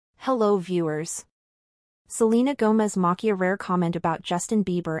Hello viewers. Selena Gomez mocking a rare comment about Justin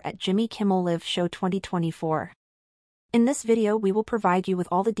Bieber at Jimmy Kimmel Live Show 2024. In this video we will provide you with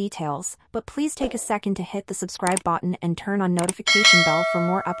all the details, but please take a second to hit the subscribe button and turn on notification bell for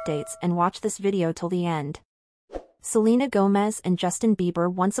more updates and watch this video till the end. Selena Gomez and Justin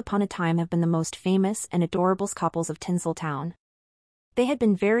Bieber once upon a time have been the most famous and adorable couples of Tinseltown. They had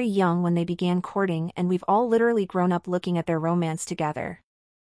been very young when they began courting, and we've all literally grown up looking at their romance together.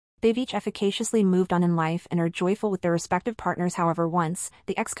 They've each efficaciously moved on in life and are joyful with their respective partners. However, once,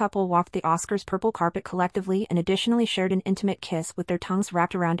 the ex-couple walked the Oscars' purple carpet collectively and additionally shared an intimate kiss with their tongues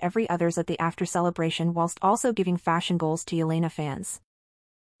wrapped around every other's at the after celebration, whilst also giving fashion goals to Selena fans.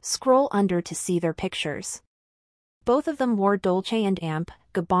 Scroll under to see their pictures. Both of them wore Dolce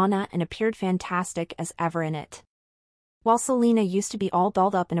 & Gabbana and appeared fantastic as ever in it. While Selena used to be all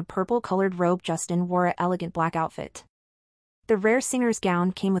dolled up in a purple-colored robe, Justin wore an elegant black outfit. The rare singer's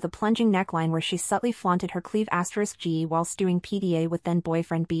gown came with a plunging neckline where she subtly flaunted her cleave *G whilst doing PDA with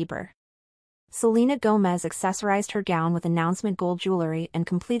then-boyfriend Bieber. Selena Gomez accessorized her gown with announcement gold jewelry and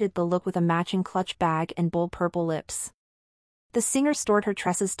completed the look with a matching clutch bag and bold purple lips. The singer stored her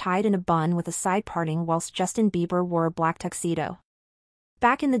tresses tied in a bun with a side parting, whilst Justin Bieber wore a black tuxedo.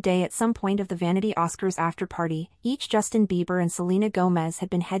 Back in the day, at some point of the Vanity Oscars after party, each Justin Bieber and Selena Gomez had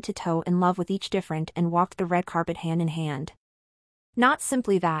been head to toe in love with each different and walked the red carpet hand in hand. Not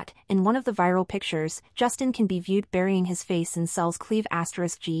simply that, in one of the viral pictures, Justin can be viewed burying his face in Sel's cleave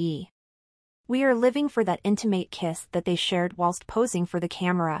 *GE. We are living for that intimate kiss that they shared whilst posing for the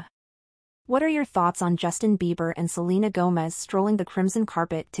camera. What are your thoughts on Justin Bieber and Selena Gomez strolling the crimson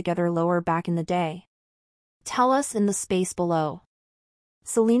carpet together lower back in the day? Tell us in the space below.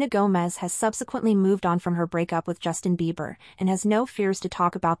 Selena Gomez has subsequently moved on from her breakup with Justin Bieber and has no fears to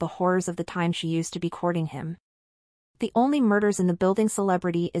talk about the horrors of the time she used to be courting him. The only murders in the building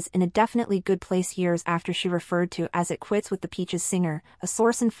celebrity is in a definitely good place years after she referred to as it quits with the Peaches singer, a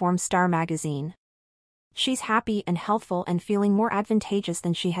source informed Star magazine. She's happy and healthful and feeling more advantageous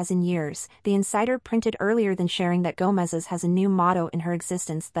than she has in years, the insider printed earlier, than sharing that Gomez's has a new motto in her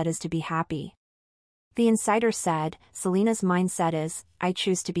existence, that is to be happy. The insider said, Selena's mindset is, I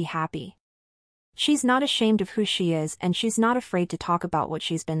choose to be happy. She's not ashamed of who she is and she's not afraid to talk about what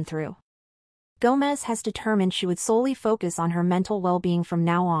she's been through. Gomez has determined she would solely focus on her mental well-being from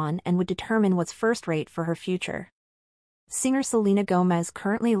now on and would determine what's first-rate for her future. Singer Selena Gomez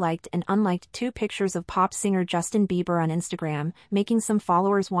currently liked and unliked 2 pictures of pop singer Justin Bieber on Instagram, making some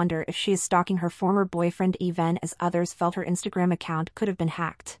followers wonder if she is stalking her former boyfriend even as others felt her Instagram account could have been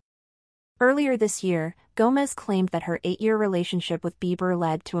hacked. Earlier this year, Gomez claimed that her 8-year relationship with Bieber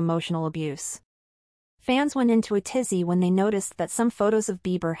led to emotional abuse. Fans went into a tizzy when they noticed that some photos of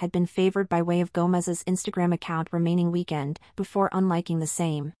Bieber had been favored by way of Gomez's Instagram account remaining weekend, before unliking the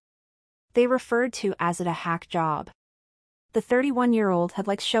same. They referred to as it a hack job. The 31-year-old had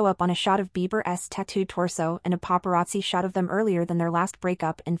liked show up on a shot of Bieber's tattooed torso and a paparazzi shot of them earlier than their last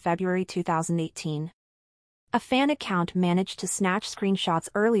breakup in February 2018. A fan account managed to snatch screenshots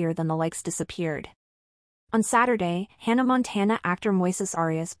earlier than the likes disappeared. On Saturday, Hannah Montana actor Moises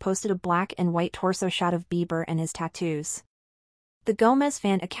Arias posted a black and white torso shot of Bieber and his tattoos. The Gomez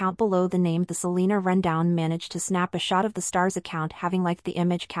fan account below the name The Selena Rundown managed to snap a shot of the star's account having liked the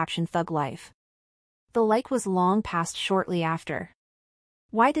image captioned Thug Life. The like was long passed shortly after.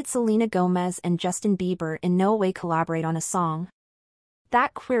 Why did Selena Gomez and Justin Bieber in no way collaborate on a song?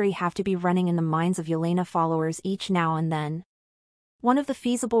 That query have to be running in the minds of Selena followers each now and then. One of the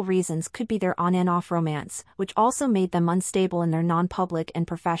feasible reasons could be their on and off romance, which also made them unstable in their non-public and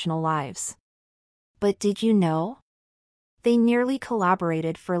professional lives. But did you know? They nearly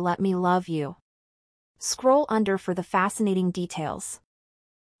collaborated for Let Me Love You. Scroll under for the fascinating details.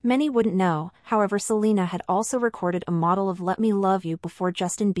 Many wouldn't know, however, Selena had also recorded a model of Let Me Love You before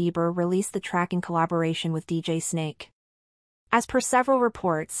Justin Bieber released the track in collaboration with DJ Snake. As per several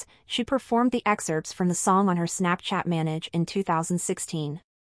reports, she performed the excerpts from the song on her Snapchat Manage in 2016.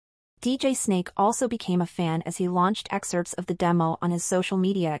 DJ Snake also became a fan as he launched excerpts of the demo on his social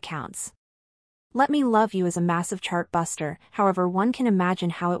media accounts. Let Me Love You is a massive chart buster, however one can imagine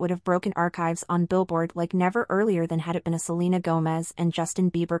how it would have broken archives on Billboard like never earlier than had it been a Selena Gomez and Justin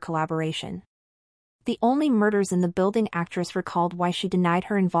Bieber collaboration. The only murders in the building actress recalled why she denied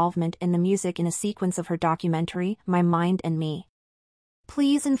her involvement in the music in a sequence of her documentary, My Mind and Me.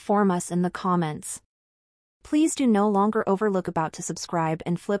 Please inform us in the comments. Please do no longer overlook about to subscribe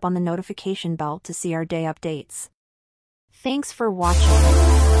and flip on the notification bell to see our day updates. Thanks for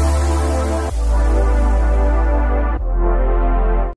watching.